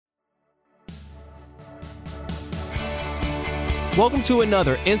Welcome to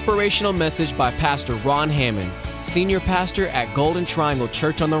another inspirational message by Pastor Ron Hammonds, Senior Pastor at Golden Triangle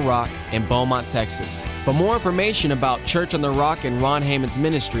Church on the Rock in Beaumont, Texas. For more information about Church on the Rock and Ron Hammonds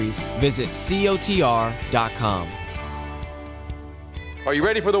Ministries, visit cotr.com. Are you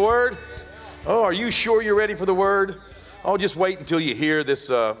ready for the Word? Oh, are you sure you're ready for the Word? Oh, just wait until you hear this,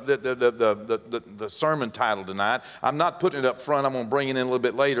 the sermon title tonight. I'm not putting it up front. I'm going to bring it in a little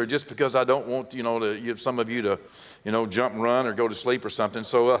bit later just because I don't want, some of you to, jump and run or go to sleep or something.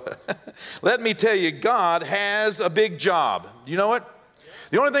 So let me tell you, God has a big job. Do you know it?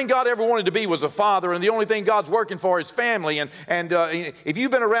 The only thing God ever wanted to be was a father, and the only thing God's working for is family. And if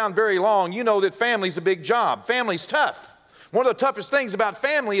you've been around very long, you know that family's a big job. Family's tough. One of the toughest things about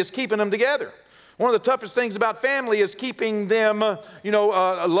family is keeping them together. One of the toughest things about family is keeping them,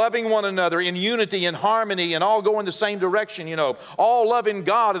 loving one another in unity and harmony and all going the same direction, all loving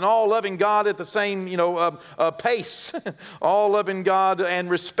God and all loving God at the same, pace, all loving God and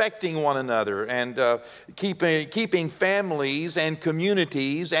respecting one another and keeping families and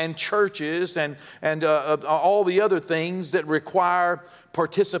communities and churches and all the other things that require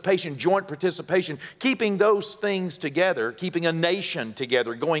participation, joint participation, keeping those things together, keeping a nation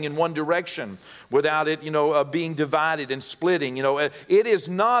together, going in one direction without it, being divided and splitting. It is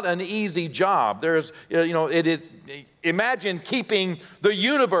not an easy job. Imagine keeping the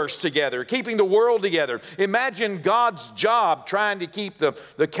universe together, keeping the world together. Imagine God's job trying to keep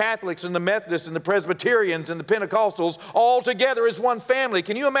the Catholics and the Methodists and the Presbyterians and the Pentecostals all together as one family.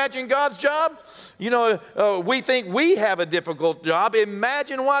 Can you imagine God's job? We think we have a difficult job.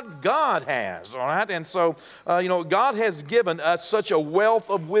 Imagine what God has, all right? And so, God has given us such a wealth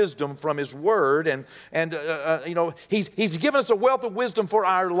of wisdom from His Word, and He's given us a wealth of wisdom for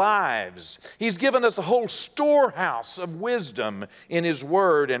our lives. He's given us a whole storehouse of wisdom in His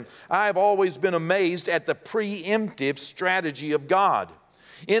Word, and I've always been amazed at the preemptive strategy of God.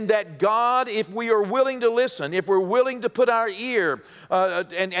 In that God, if we are willing to listen, if we're willing to put our ear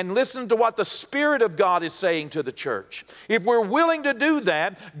and listen to what the Spirit of God is saying to the church, if we're willing to do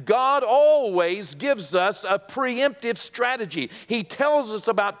that, God always gives us a preemptive strategy. He tells us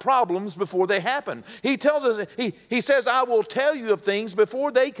about problems before they happen. He tells us, He says, I will tell you of things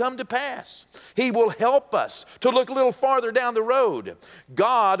before they come to pass. He will help us to look a little farther down the road.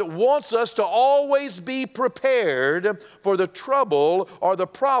 God wants us to always be prepared for the trouble or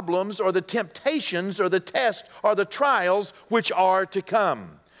the problems or the temptations or the tests or the trials which are to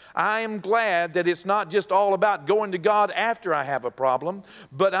come. I am glad that it's not just all about going to God after I have a problem,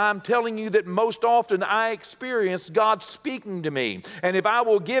 but I'm telling you that most often I experience God speaking to me. And if I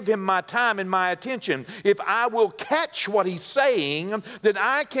will give Him my time and my attention, if I will catch what He's saying, then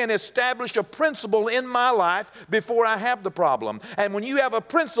I can establish a principle in my life before I have the problem. And when you have a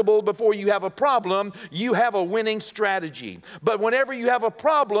principle before you have a problem, you have a winning strategy. But whenever you have a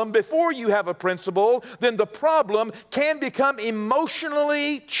problem before you have a principle, then the problem can become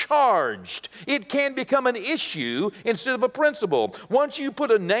emotionally charged. It can become an issue instead of a principle. Once you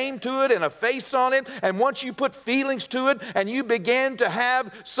put a name to it and a face on it, and once you put feelings to it, and you begin to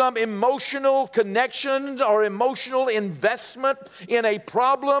have some emotional connection or emotional investment in a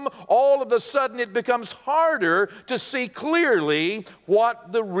problem, all of a sudden it becomes harder to see clearly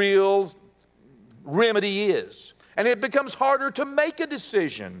what the real remedy is. And it becomes harder to make a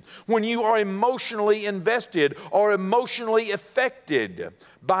decision when you are emotionally invested or emotionally affected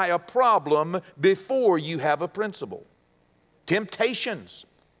by a problem before you have a principle. Temptations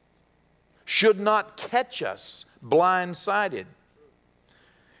should not catch us blindsided.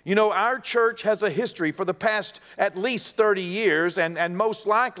 Our church has a history for the past at least 30 years, and most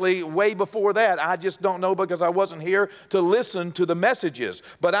likely way before that. I just don't know because I wasn't here to listen to the messages.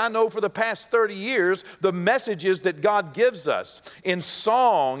 But I know for the past 30 years, the messages that God gives us in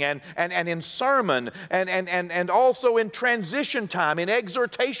song and in sermon and also in transition time, in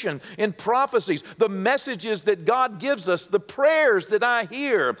exhortation, in prophecies, the messages that God gives us, the prayers that I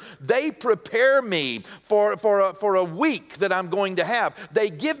hear, they prepare me for a week that I'm going to have. They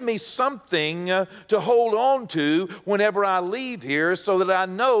give me something to hold on to whenever I leave here so that I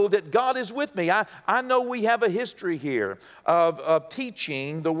know that God is with me. I know we have a history here of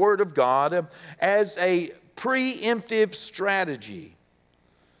teaching the Word of God as a preemptive strategy.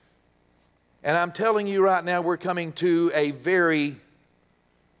 And I'm telling you right now, we're coming to a very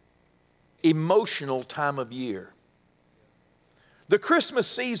emotional time of year. The Christmas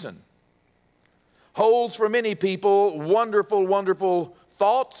season holds for many people wonderful, wonderful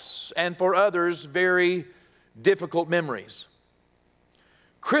thoughts, and for others, very difficult memories.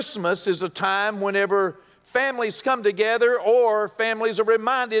 Christmas is a time whenever families come together or families are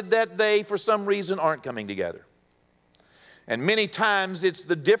reminded that they, for some reason, aren't coming together. And many times it's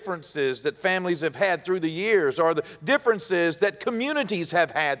the differences that families have had through the years, or the differences that communities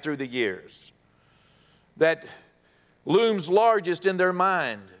have had through the years, that looms largest in their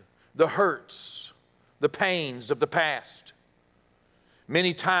mind, the hurts, the pains of the past.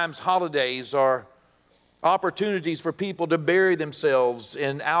 Many times holidays are opportunities for people to bury themselves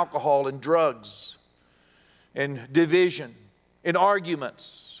in alcohol and drugs, in division, in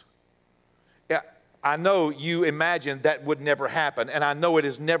arguments. I know you imagine that would never happen, and I know it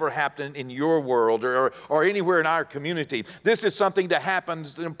has never happened in your world or anywhere in our community. This is something that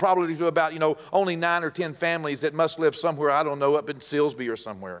happens probably to about, only 9 or 10 families that must live somewhere, I don't know, up in Silsbee or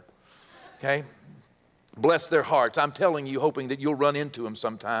somewhere. Okay? Bless their hearts. I'm telling you, hoping that you'll run into them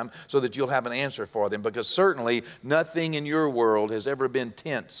sometime so that you'll have an answer for them, because certainly nothing in your world has ever been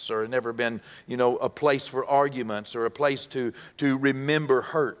tense or never been, a place for arguments or a place to remember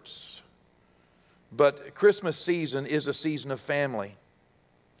hurts. But Christmas season is a season of family.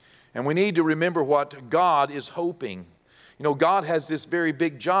 And we need to remember what God is hoping. God has this very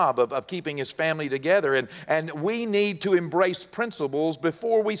big job of keeping His family together. And we need to embrace principles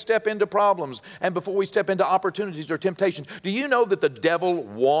before we step into problems and before we step into opportunities or temptations. Do you know that the devil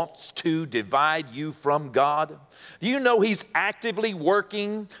wants to divide you from God? Do you know he's actively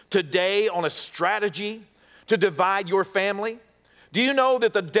working today on a strategy to divide your family? Do you know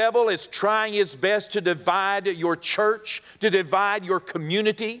that the devil is trying his best to divide your church, to divide your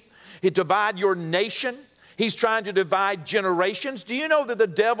community, to divide your nation? He's trying to divide generations. Do you know that the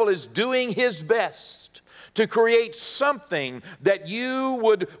devil is doing his best to create something that you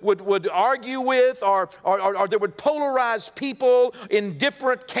would argue with or that would polarize people in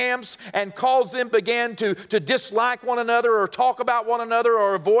different camps and cause them begin to dislike one another or talk about one another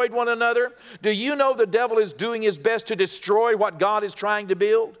or avoid one another? Do you know the devil is doing his best to destroy what God is trying to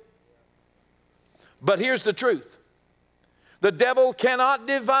build? But here's the truth. The devil cannot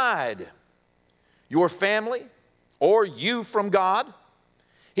divide your family or you from God.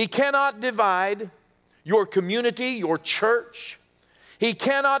 He cannot divide your community, your church. He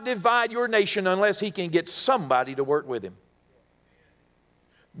cannot divide your nation unless he can get somebody to work with him.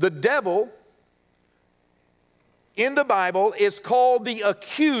 The devil in the Bible is called the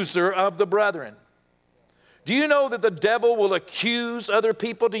accuser of the brethren. Do you know that the devil will accuse other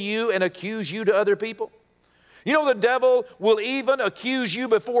people to you and accuse you to other people? You know the devil will even accuse you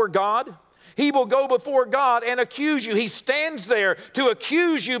before God. He will go before God and accuse you. He stands there to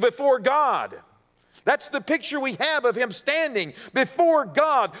accuse you before God. That's the picture we have of him standing before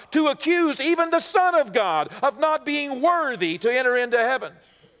God to accuse even the Son of God of not being worthy to enter into heaven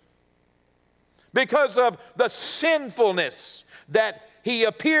because of the sinfulness that he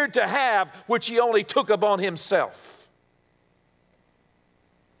appeared to have, which he only took upon himself.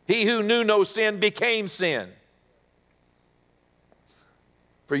 He who knew no sin became sin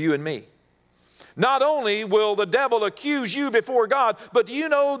for you and me. Not only will the devil accuse you before God, but do you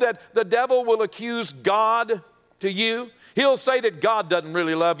know that the devil will accuse God to you? He'll say that God doesn't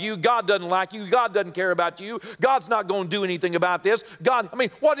really love you. God doesn't like you. God doesn't care about you. God's not going to do anything about this.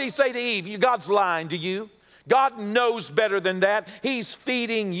 What did he say to Eve? God's lying to you. God knows better than that. He's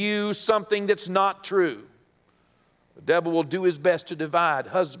feeding you something that's not true. The devil will do his best to divide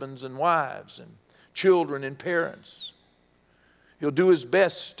husbands and wives and children and parents. He'll do his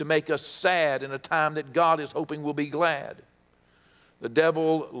best to make us sad in a time that God is hoping we'll be glad. The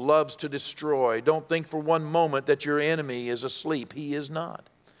devil loves to destroy. Don't think for one moment that your enemy is asleep. He is not.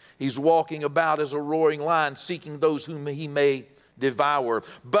 He's walking about as a roaring lion, seeking those whom he may devour.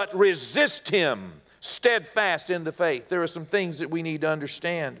 But resist him, steadfast in the faith. There are some things that we need to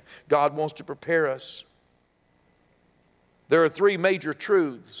understand. God wants to prepare us. There are 3 major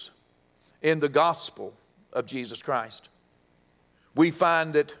truths in the gospel of Jesus Christ. We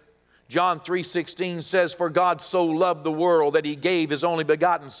find that John 3:16 says, "For God so loved the world that he gave his only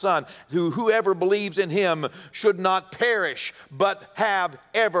begotten Son, whoever believes in him should not perish, but have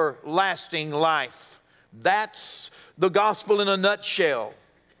everlasting life." That's the gospel in a nutshell.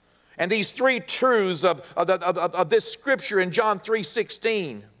 And these 3 truths of this scripture in John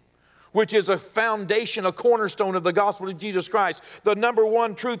 3:16, which is a foundation, a cornerstone of the gospel of Jesus Christ. The number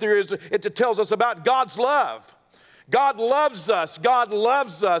 1 truth here is it tells us about God's love. God loves us. God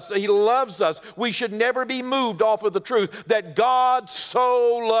loves us. He loves us. We should never be moved off of the truth that God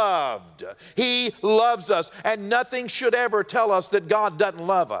so loved. He loves us, and nothing should ever tell us that God doesn't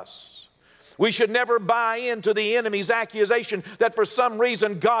love us. We should never buy into the enemy's accusation that for some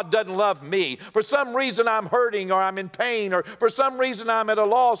reason God doesn't love me. For some reason I'm hurting or I'm in pain, or for some reason I'm at a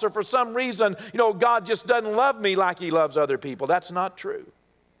loss, or for some reason, God just doesn't love me like he loves other people. That's not true.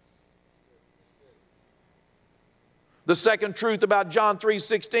 The second truth about John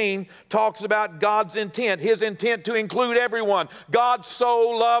 3:16 talks about God's intent, His intent to include everyone. God so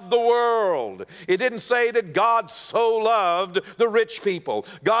loved the world. It didn't say that God so loved the rich people.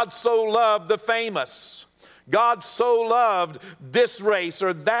 God so loved the famous. God so loved this race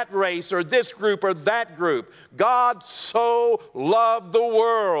or this group or that group. God so loved the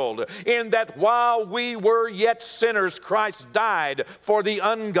world in that while we were yet sinners, Christ died for the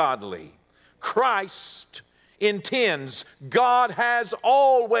ungodly. Christ intends, God has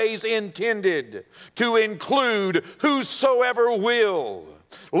always intended to include whosoever will,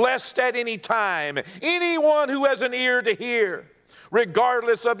 lest at any time anyone who has an ear to hear,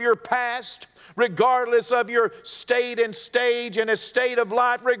 regardless of your past, regardless of your state and stage and estate of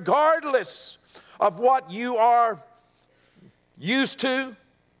life, regardless of what you are used to,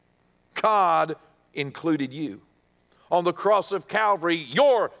 God included you. On the cross of Calvary,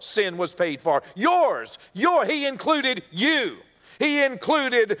 your sin was paid for. Yours. He included you. He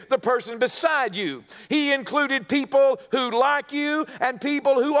included the person beside you. He included people who like you and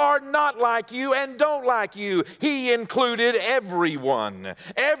people who are not like you and don't like you. He included everyone.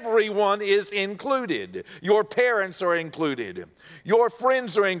 Everyone is included. Your parents are included. Your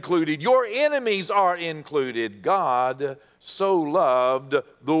friends are included. Your enemies are included. God so loved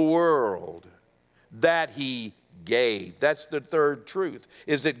the world that He gave. That's the third truth,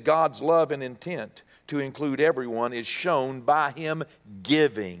 is that God's love and intent to include everyone is shown by Him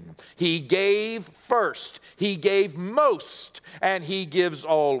giving. He gave first, He gave most, and He gives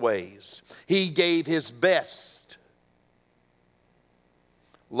always. He gave His best.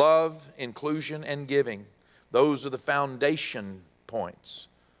 Love, inclusion, and giving. Those are the foundation points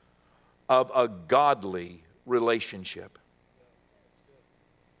of a godly relationship.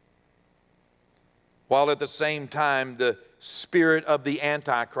 While at the same time, the spirit of the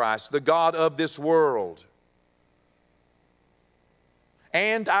Antichrist, the God of this world,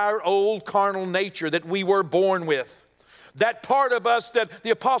 and our old carnal nature that we were born with, that part of us that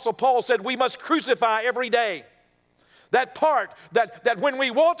the Apostle Paul said we must crucify every day. That part that when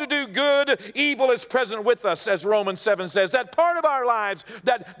we want to do good, evil is present with us, as Romans 7 says. That part of our lives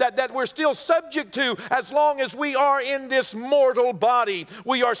that we're still subject to as long as we are in this mortal body.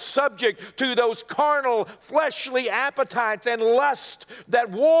 We are subject to those carnal, fleshly appetites and lust that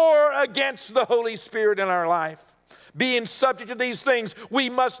war against the Holy Spirit in our life. Being subject to these things, we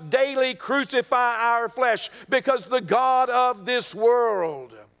must daily crucify our flesh because the God of this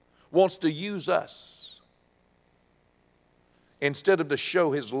world wants to use us. Instead of to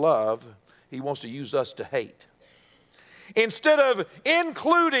show His love, He wants to use us to hate. Instead of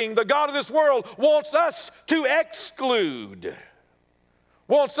including, the God of this world wants us to exclude,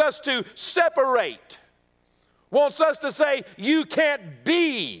 wants us to separate, wants us to say, you can't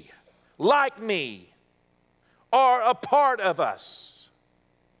be like me or a part of us.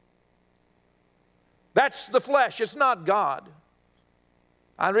 That's the flesh. It's not God.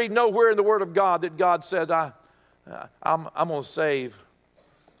 I read nowhere in the Word of God that God said, I'm going to save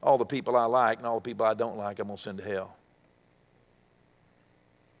all the people I like, and all the people I don't like I'm going to send to hell.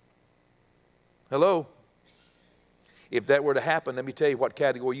 Hello? If that were to happen, let me tell you what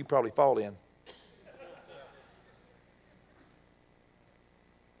category you probably fall in.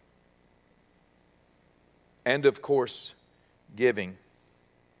 And of course, giving.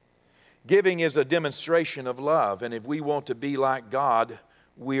 Giving is a demonstration of love, and if we want to be like God,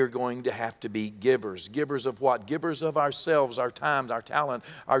 we are going to have to be givers. Givers of what? Givers of ourselves, our time, our talent,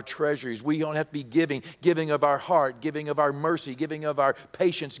 our treasuries. We don't have to be giving of our heart, giving of our mercy, giving of our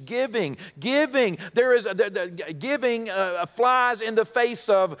patience. Giving. Giving flies in the face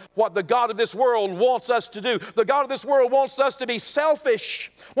of what the God of this world wants us to do. The God of this world wants us to be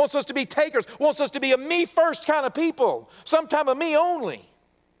selfish, wants us to be takers, wants us to be a me first kind of people. Sometime a me only.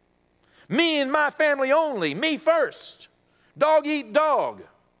 Me and my family only. Me first. Dog eat dog.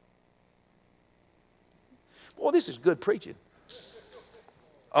 Boy, this is good preaching.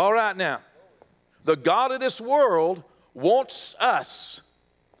 All right now. The God of this world wants us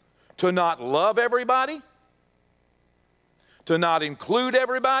to not love everybody, to not include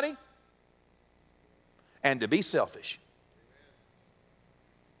everybody, and to be selfish.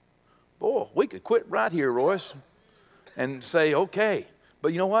 Boy, we could quit right here, Royce, and say, okay.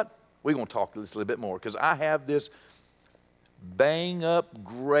 But you know what? We're going to talk this a little bit more because I have this bang up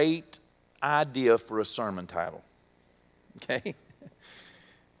great idea for a sermon title. Okay?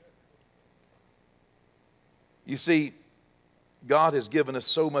 You see, God has given us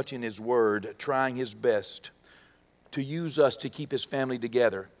so much in His Word, trying His best to use us to keep His family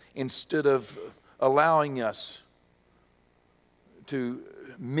together instead of allowing us to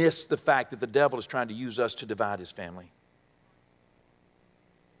miss the fact that the devil is trying to use us to divide his family.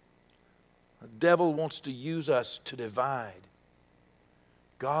 The devil wants to use us to divide.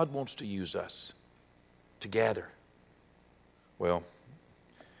 God wants to use us to gather. Well,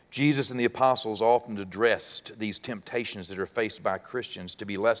 Jesus and the apostles often addressed these temptations that are faced by Christians to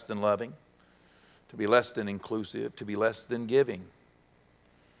be less than loving, to be less than inclusive, to be less than giving.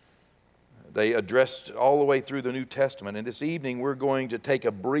 They addressed all the way through the New Testament. And this evening we're going to take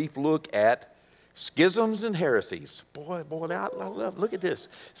a brief look at schisms and heresies. Boy, I love, look at this.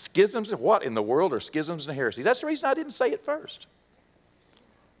 Schisms, what in the world are schisms and heresies? That's the reason I didn't say it first.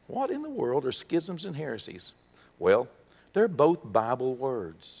 What in the world are schisms and heresies? Well, they're both Bible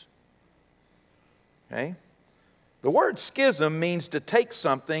words. Okay? The word schism means to take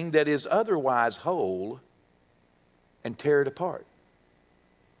something that is otherwise whole and tear it apart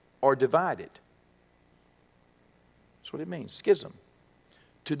or divide it. That's what it means, schism.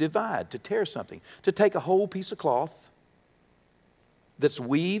 To divide, to tear something, to take a whole piece of cloth that's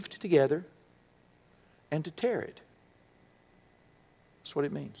weaved together and to tear it. That's what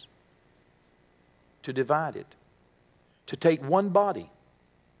it means. To divide it. To take one body,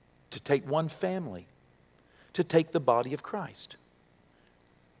 to take one family, to take the body of Christ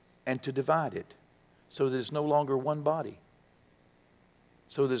and to divide it so that it's no longer one body,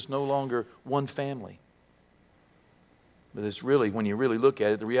 so that it's no longer one family. But it's really, when you really look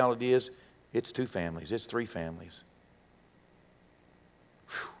at it, the reality is it's two families, it's three families.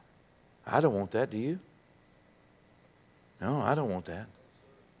 Whew. I don't want that, do you? No, I don't want that.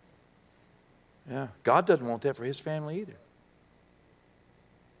 Yeah, God doesn't want that for his family either.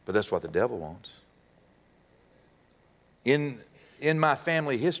 But that's what the devil wants. In my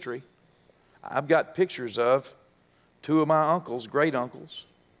family history, I've got pictures of two of my uncles, great uncles.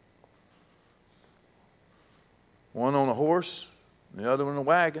 One on a horse, the other on a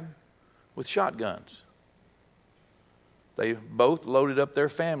wagon with shotguns. They both loaded up their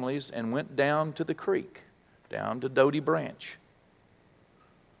families and went down to the creek, down to Doty Branch.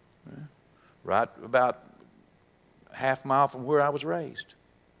 Right about half mile from where I was raised.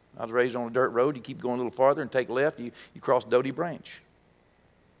 I was raised on a dirt road. You keep going a little farther and take left, you cross Doty Branch.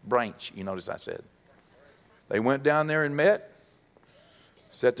 Branch, you notice I said. They went down there and met,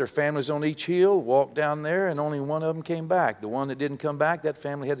 set their families on each hill, walked down there, and only one of them came back. The one that didn't come back, that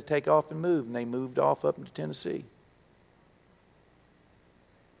family had to take off and move, and they moved off up into Tennessee.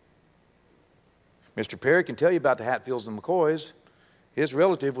 Mr. Perry can tell you about the Hatfields and McCoys. His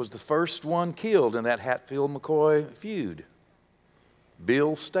relative was the first one killed in that Hatfield-McCoy feud.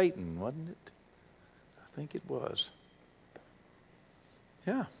 Bill Staten, wasn't it? I think it was.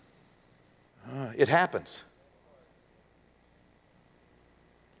 Yeah. It happens.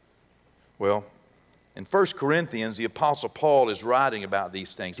 Well, in 1 Corinthians, the Apostle Paul is writing about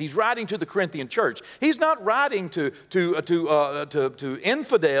these things. He's writing to the Corinthian church. He's not writing to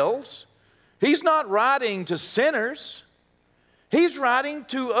infidels. He's not writing to sinners. He's writing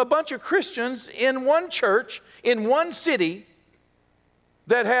to a bunch of Christians in one church, in one city,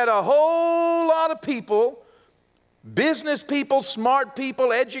 that had a whole lot of people, business people, smart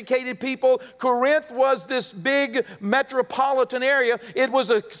people, educated people. Corinth was this big metropolitan area. It was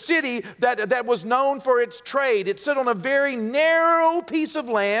a city that was known for its trade. It sat on a very narrow piece of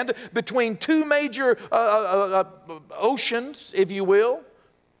land between two major oceans, if you will.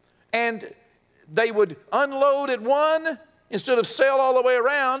 And they would unload at one. Instead of sail all the way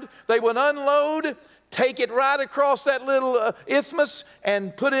around, they would unload, take it right across that little isthmus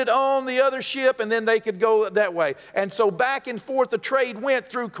and put it on the other ship, and then they could go that way. And so back and forth the trade went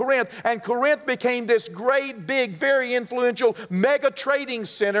through Corinth, and Corinth became this great, big, very influential mega trading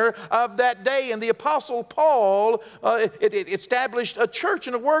center of that day. And the Apostle Paul it established a church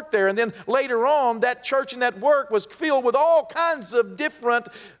and a work there. And then later on, that church and that work was filled with all kinds of different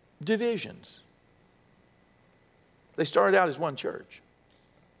divisions. They started out as one church.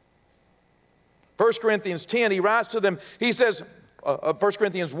 1 Corinthians 10, he writes to them, he says, 1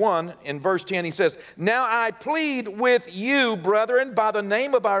 Corinthians 1 in verse 10, he says, "Now I plead with you, brethren, by the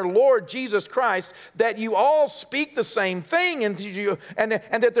name of our Lord Jesus Christ, that you all speak the same thing, and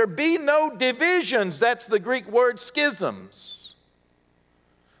that there be no divisions." That's the Greek word schisms.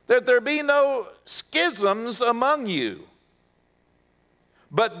 That there be no schisms among you,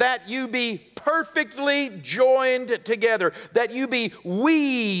 but that you be perfectly joined together, that you be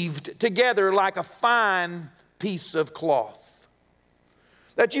weaved together like a fine piece of cloth,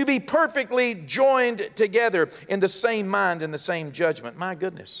 that you be perfectly joined together in the same mind and the same judgment. My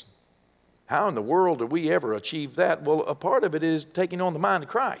goodness, how in the world do we ever achieve that? Well, a part of it is taking on the mind of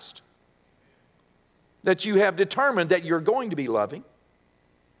Christ, that you have determined that you're going to be loving,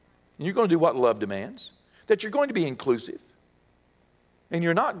 And you're going to do what love demands. That you're going to be inclusive. And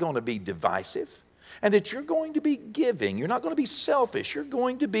you're not going to be divisive. And that you're going to be giving. You're not going to be selfish. You're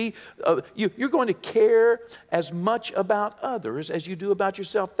going to be, you're going to care as much about others as you do about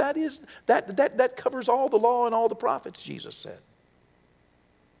yourself. That covers all the law and all the prophets, Jesus said.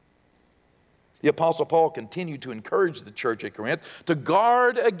 The Apostle Paul continued to encourage the church at Corinth to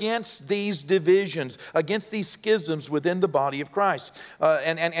guard against these divisions, against these schisms within the body of Christ.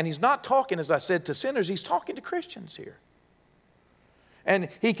 And he's not talking, as I said, to sinners. He's talking to Christians here. And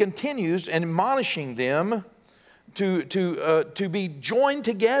he continues admonishing them to be joined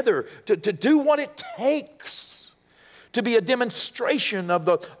together, to do what it takes to be a demonstration of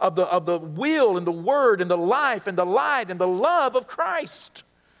the will and the word and the life and the light and the love of Christ.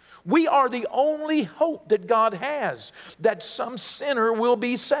 We are the only hope that God has, that some sinner will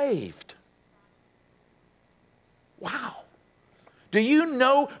be saved. Wow. Do you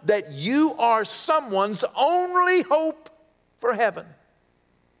know that you are someone's only hope for heaven?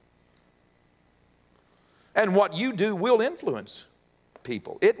 And what you do will influence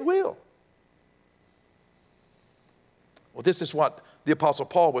people. It will. Well, this is what the Apostle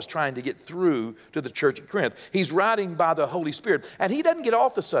Paul was trying to get through to the church at Corinth. He's writing by the Holy Spirit, and he doesn't get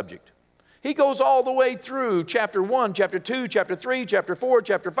off the subject. He goes all the way through chapter 1, chapter 2, chapter 3, chapter 4,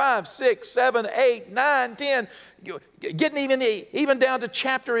 chapter 5, 6, 7, 8, 9, 10, getting even down to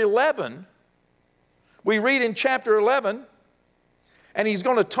chapter 11. We read in chapter 11, and he's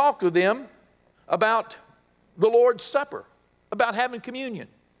going to talk to them about the Lord's Supper, about having communion.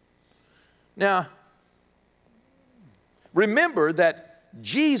 Now, remember that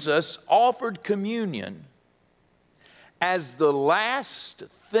Jesus offered communion as the last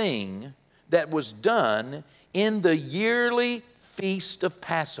thing that was done in the yearly feast of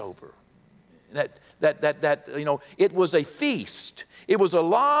Passover. It was a feast. It was a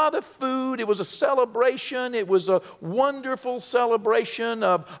lot of food. It was a celebration. It was a wonderful celebration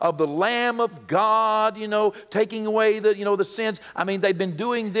of the Lamb of God, taking away the sins. I mean, they've been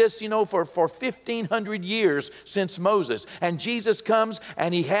doing this, for 1,500 years since Moses. And Jesus comes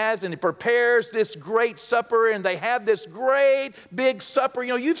and he prepares this great supper, and they have this great big supper.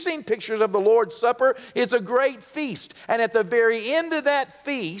 You've seen pictures of the Lord's Supper. It's a great feast. And at the very end of that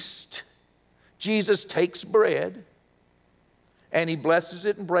feast, Jesus takes bread, and he blesses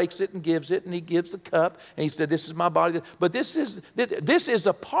it and breaks it and gives it, and he gives the cup, and he said, "This is my body." But this is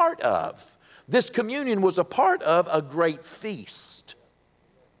a part of, this communion was a part of a great feast.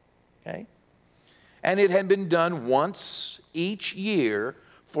 Okay? And it had been done once each year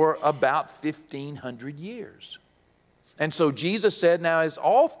for about 1,500 years. And so Jesus said, now as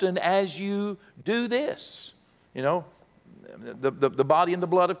often as you do this, the body and the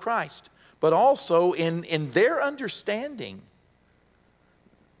blood of Christ, but also in their understanding,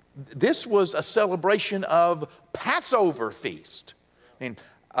 this was a celebration of Passover feast.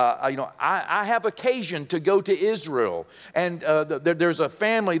 I have occasion to go to Israel, and there's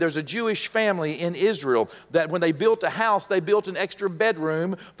a Jewish family in Israel that when they built a house, they built an extra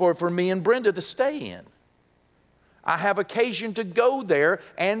bedroom for me and Brenda to stay in. I have occasion to go there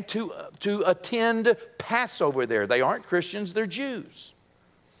and to attend Passover there. They aren't Christians, they're Jews.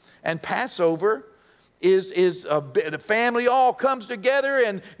 And Passover is the family all comes together,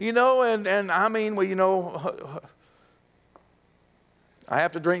 and I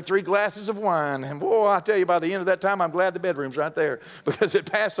have to drink 3 glasses of wine, and boy, I tell you, by the end of that time, I'm glad the bedroom's right there, because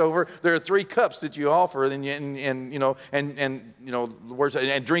at Passover there are 3 cups that you offer, and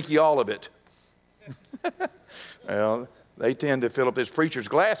drink ye all of it. Well, they tend to fill up this preacher's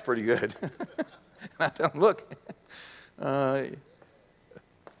glass pretty good. I tell them, look.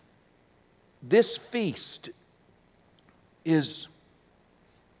 This feast is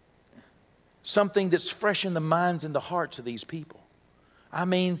something that's fresh in the minds and the hearts of these people. I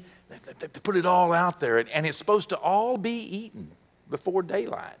mean, they put it all out there, and it's supposed to all be eaten before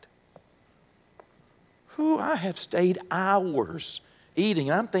daylight. I have stayed hours eating,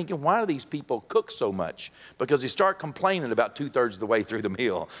 and I'm thinking, why do these people cook so much? Because you start complaining about 2/3 of the way through the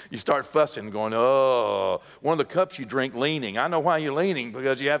meal. You start fussing, going, oh, one of the cups you drink leaning. I know why you're leaning,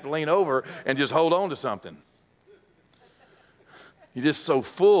 because you have to lean over and just hold on to something. You're just so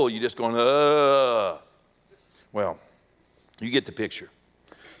full, you're just going, Well, you get the picture.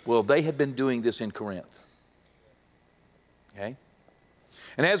 Well, they had been doing this in Corinth. Okay?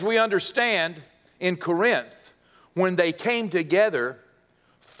 And as we understand, in Corinth, when they came together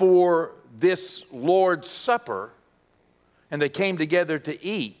for this Lord's Supper, and they came together to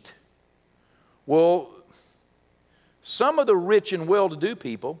eat, well, some of the rich and well-to-do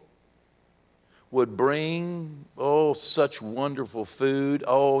people would bring, such wonderful food.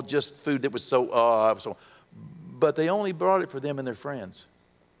 Just food that was so, but they only brought it for them and their friends.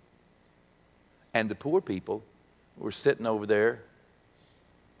 And the poor people were sitting over there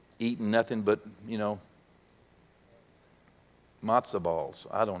eating nothing but, matzah balls.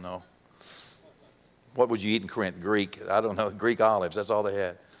 I don't know. What would you eat in Corinth? Greek. I don't know. Greek olives. That's all they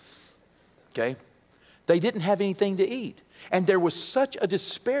had. Okay? They didn't have anything to eat. And there was such a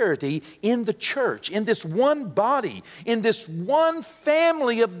disparity in the church, in this one body, in this one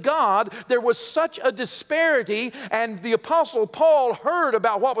family of God. There was such a disparity, and the Apostle Paul heard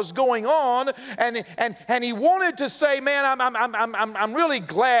about what was going on, and he wanted to say, man, I'm really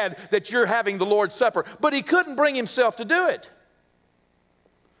glad that you're having the Lord's Supper. But he couldn't bring himself to do it.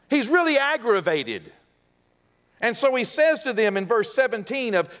 He's really aggravated. And so he says to them in verse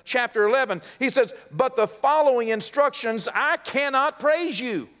 17 of chapter 11, he says, but the following instructions I cannot praise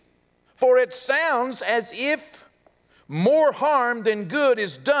you, for it sounds as if more harm than good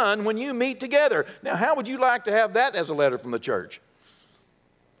is done when you meet together. Now, how would you like to have that as a letter from the church?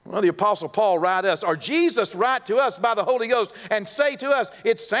 Well, the Apostle Paul write us, or Jesus write to us by the Holy Ghost and say to us,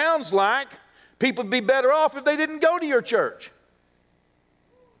 it sounds like people would be better off if they didn't go to your church.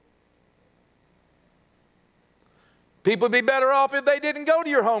 People would be better off if they didn't go to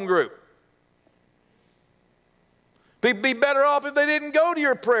your home group. People would be better off if they didn't go to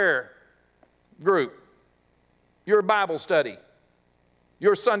your prayer group, your Bible study,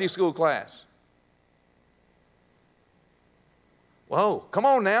 your Sunday school class. Whoa, come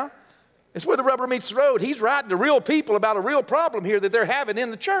on now. It's where the rubber meets the road. He's writing to real people about a real problem here that they're having in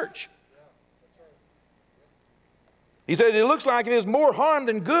the church. He said, it looks like it is more harm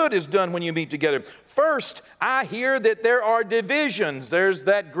than good is done when you meet together. First, I hear that there are divisions. There's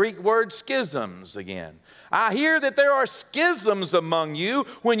that Greek word schisms again. I hear that there are schisms among you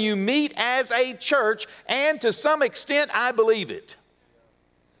when you meet as a church, and to some extent, I believe it.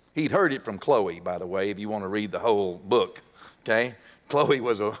 He'd heard it from Chloe, by the way, if you want to read the whole book, okay? Chloe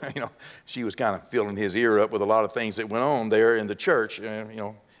was, she was kind of filling his ear up with a lot of things that went on there in the church.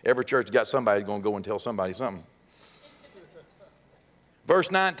 Every church got somebody going to go and tell somebody something.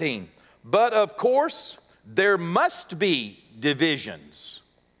 Verse 19, but of course there must be divisions,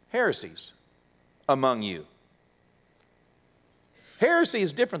 heresies, among you. Heresy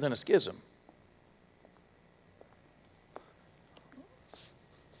is different than a schism.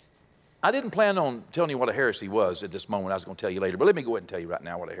 I didn't plan on telling you what a heresy was at this moment. I was going to tell you later, but let me go ahead and tell you right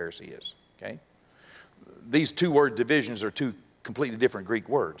now what a heresy is, okay? These two-word divisions are two completely different Greek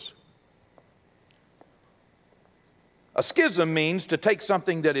words. A schism means to take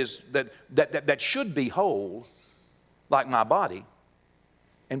something that should be whole, like my body,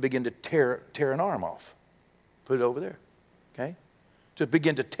 and begin to tear an arm off. Put it over there, okay? To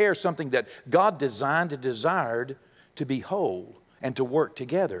begin to tear something that God designed and desired to be whole and to work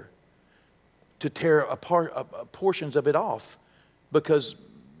together, to tear portions of it off because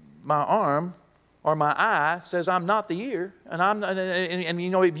my arm or my eye says I'm not the ear, and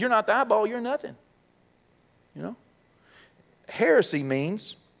if you're not the eyeball, you're nothing, Heresy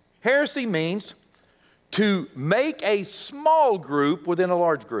means to make a small group within a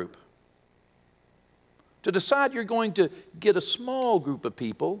large group. To decide you're going to get a small group of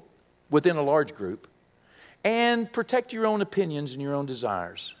people within a large group and protect your own opinions and your own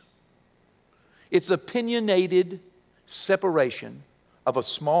desires. It's opinionated separation of a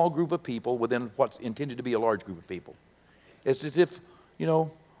small group of people within what's intended to be a large group of people. It's as if,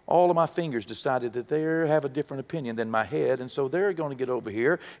 all of my fingers decided that they have a different opinion than my head, and so they're going to get over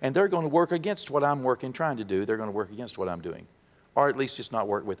here, and they're going to work against what I'm trying to do. They're going to work against what I'm doing, or at least just not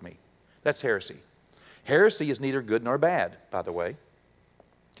work with me. That's heresy. Heresy is neither good nor bad, by the way.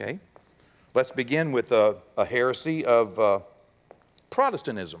 Okay? Let's begin with a heresy of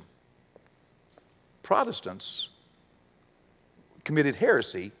Protestantism. Protestants committed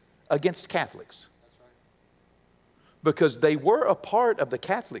heresy against Catholics. Because they were a part of the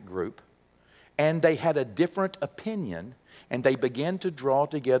Catholic group and they had a different opinion, and they began to draw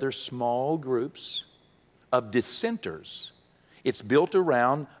together small groups of dissenters. It's built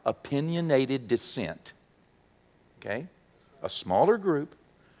around opinionated dissent. Okay? A smaller group.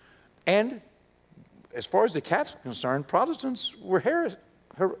 And as far as the Catholics are concerned, Protestants were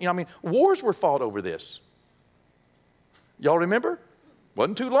wars were fought over this. Y'all remember?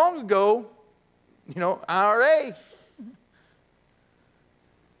 Wasn't too long ago, IRA.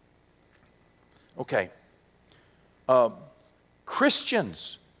 Okay.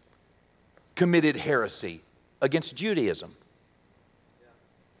 Christians committed heresy against Judaism.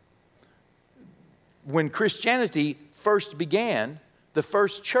 When Christianity first began, the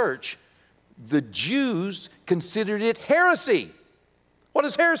first church, the Jews considered it heresy. What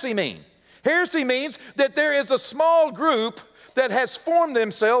does heresy mean? Heresy means that there is a small group that has formed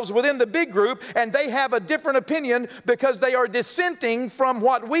themselves within the big group, and they have a different opinion because they are dissenting from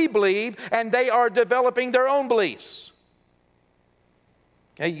what we believe, and they are developing their own beliefs.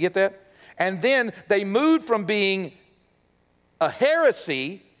 Okay, you get that? And then they moved from being a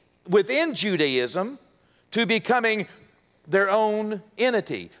heresy within Judaism to becoming their own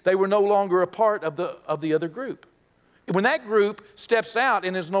entity. They were no longer a part of the other group. When that group steps out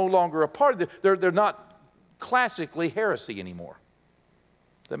and is no longer a part of it, they're not classically heresy anymore.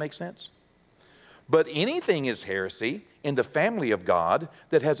 Does that make sense? But anything is heresy in the family of God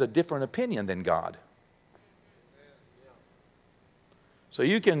that has a different opinion than God. So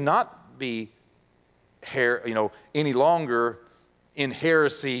you cannot be any longer in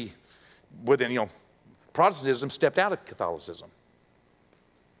heresy within, Protestantism stepped out of Catholicism.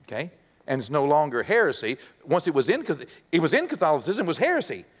 Okay? And it's no longer heresy. Once it was in Catholicism, it was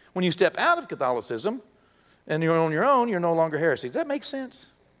heresy. When you step out of Catholicism and you're on your own, you're no longer heresy. Does that make sense?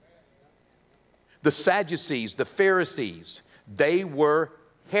 The Sadducees, the Pharisees, they were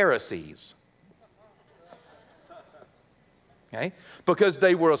heresies. Okay? Because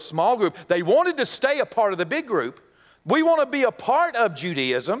they were a small group. They wanted to stay a part of the big group. We want to be a part of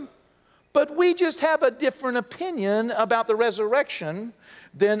Judaism, but we just have a different opinion about the resurrection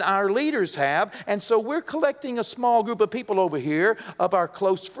than our leaders have. And so we're collecting a small group of people over here, of our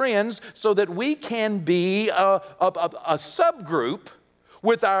close friends, so that we can be a subgroup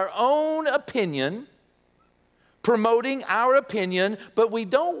with our own opinion, promoting our opinion, but we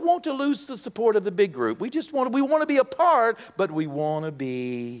don't want to lose the support of the big group. We want to be a part, but we want to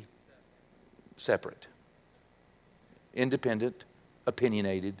be separate, independent,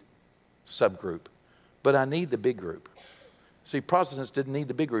 opinionated subgroup. But I need the big group. See, Protestants didn't need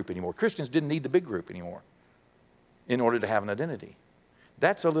the big group anymore. Christians didn't need the big group anymore in order to have an identity.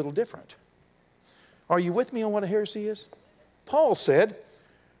 That's a little different. Are you with me on what a heresy is? Paul said,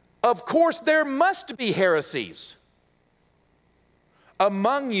 of course there must be heresies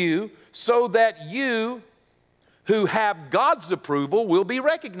among you, so that you who have God's approval will be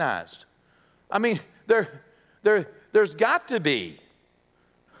recognized. I mean, there's got to be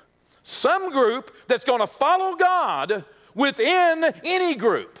some group that's going to follow God within any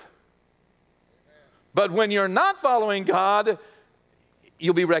group. But when you're not following God,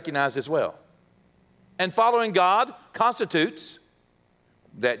 you'll be recognized as well. And following God constitutes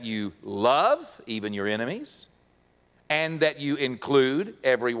that you love even your enemies, and that you include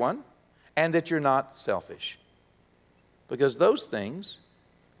everyone, and that you're not selfish. Because those things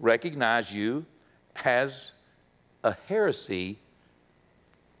recognize you as a heresy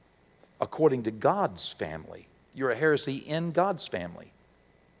according to God's family. You're a heresy in God's family.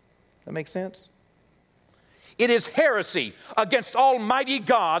 That makes sense? It is heresy against Almighty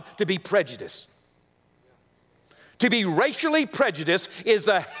God to be prejudiced. To be racially prejudiced is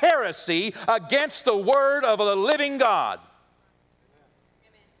a heresy against the Word of the living God.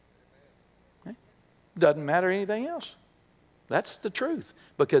 Okay? Doesn't matter anything else. That's the truth,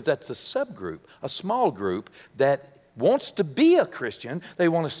 because that's a subgroup, a small group that wants to be a Christian. They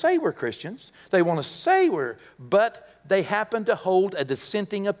want to say we're Christians. They want to say but they happen to hold a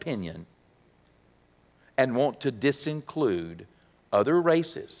dissenting opinion and want to disinclude other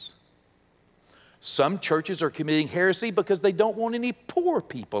races. Some churches are committing heresy because they don't want any poor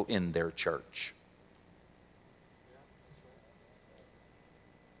people in their church.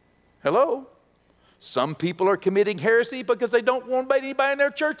 Hello? Some people are committing heresy because they don't want anybody in their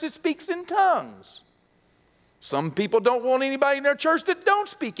church that speaks in tongues. Some people don't want anybody in their church that don't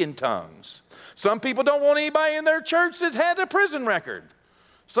speak in tongues. Some people don't want anybody in their church that had a prison record.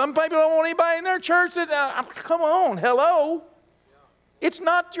 Some people don't want anybody in their church that, come on, hello. It's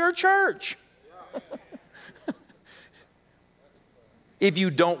not your church. If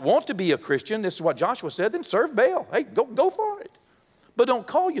you don't want to be a Christian, this is what Joshua said, then serve Baal. Hey, go for it. But don't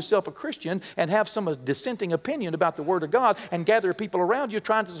call yourself a Christian and have some dissenting opinion about the Word of God and gather people around you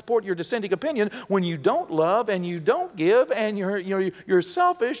trying to support your dissenting opinion when you don't love and you don't give and you're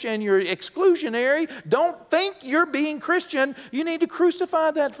selfish and you're exclusionary. Don't think you're being Christian. You need to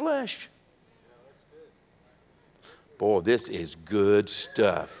crucify that flesh. Boy, this is good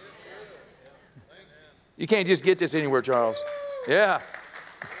stuff. You can't just get this anywhere, Charles. Yeah.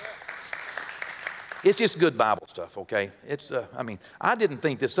 It's just good Bible stuff, okay? I didn't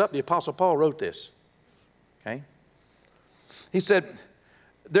think this up. The Apostle Paul wrote this, okay? He said,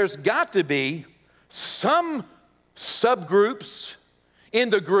 there's got to be some subgroups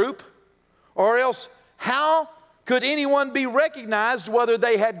in the group, or else how could anyone be recognized whether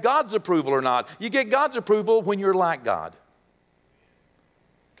they had God's approval or not? You get God's approval when you're like God.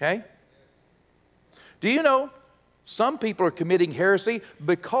 Okay? Do you know some people are committing heresy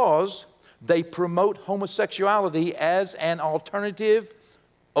because they promote homosexuality as an alternative,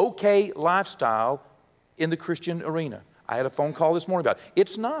 okay lifestyle in the Christian arena? I had a phone call this morning about it.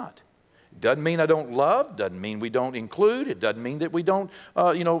 It's not. It doesn't mean I don't love, doesn't mean we don't include, it doesn't mean that we don't,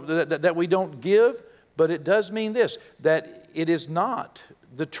 that we don't give, but it does mean this, that it is not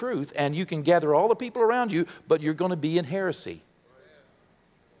the truth, and you can gather all the people around you, but you're going to be in heresy.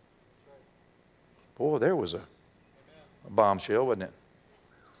 Boy, there was a bombshell, wasn't it?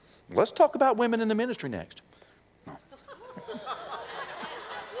 Let's talk about women in the ministry next. No.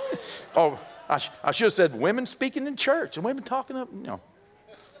 Oh, I should have said women speaking in church and women talking up,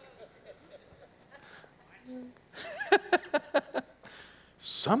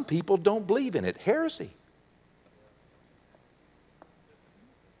 Some people don't believe in it. Heresy.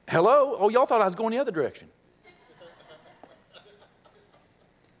 Hello? Oh, y'all thought I was going the other direction.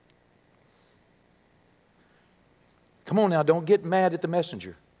 Come on now, don't get mad at the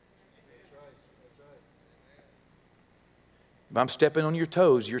messenger. If I'm stepping on your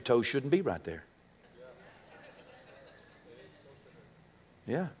toes shouldn't be right there.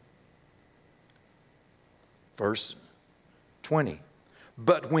 Yeah. Verse 20.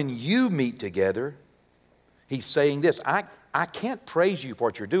 But when you meet together, he's saying this, I can't praise you for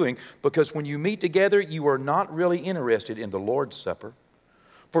what you're doing, because when you meet together, you are not really interested in the Lord's Supper.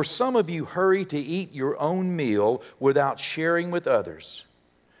 For some of you hurry to eat your own meal without sharing with others.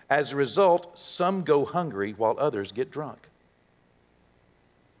 As a result, some go hungry while others get drunk.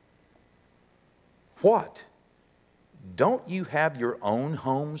 What? Don't you have your own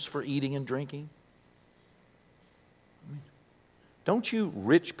homes for eating and drinking? Don't you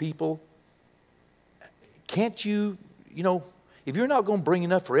rich people, can't you, if you're not going to bring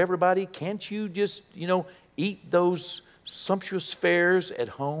enough for everybody, can't you just, eat those sumptuous fares at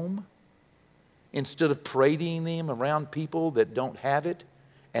home instead of parading them around people that don't have it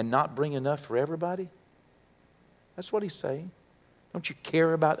and not bring enough for everybody? That's what he's saying. Don't you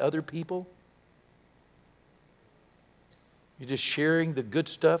care about other people? You're just sharing the good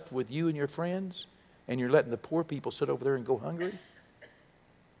stuff with you and your friends, and you're letting the poor people sit over there and go hungry?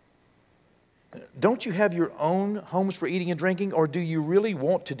 Don't you have your own homes for eating and drinking, or do you really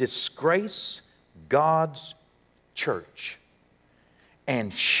want to disgrace God's church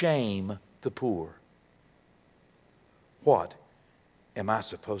and shame the poor? What am I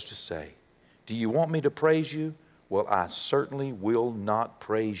supposed to say? Do you want me to praise you? Well, I certainly will not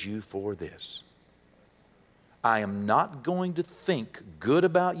praise you for this. I am not going to think good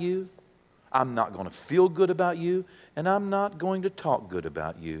about you. I'm not going to feel good about you. And I'm not going to talk good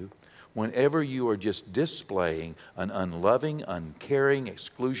about you whenever you are just displaying an unloving, uncaring,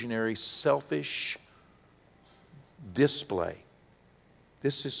 exclusionary, selfish display.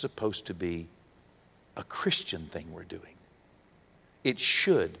 This is supposed to be a Christian thing we're doing. It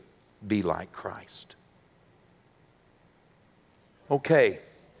should be like Christ. Okay,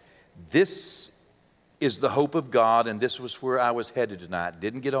 this is the hope of God, and this was where I was headed tonight.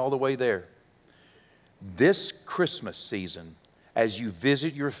 Didn't get all the way there. This Christmas season, as you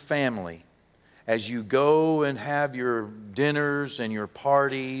visit your family, as you go and have your dinners and your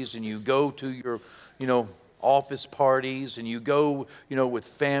parties, and you go to your, office parties, and you go, with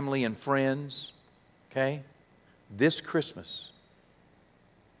family and friends, okay? This Christmas,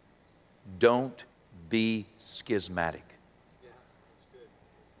 don't be schismatic.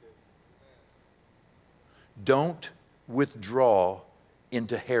 Don't withdraw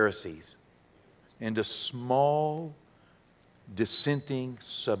into heresies, into small, dissenting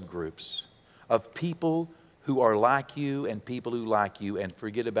subgroups of people who are like you and people who like you, and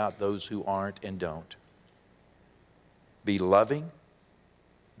forget about those who aren't and don't. Be loving,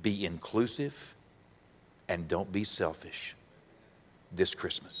 be inclusive, and don't be selfish this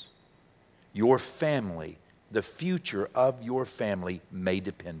Christmas. Your family, the future of your family may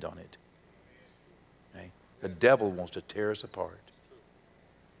depend on it. Okay? The devil wants to tear us apart.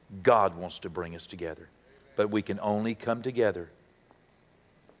 God wants to bring us together. But we can only come together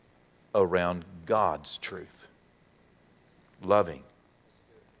around God's truth. Loving,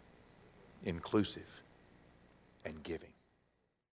 inclusive, and giving.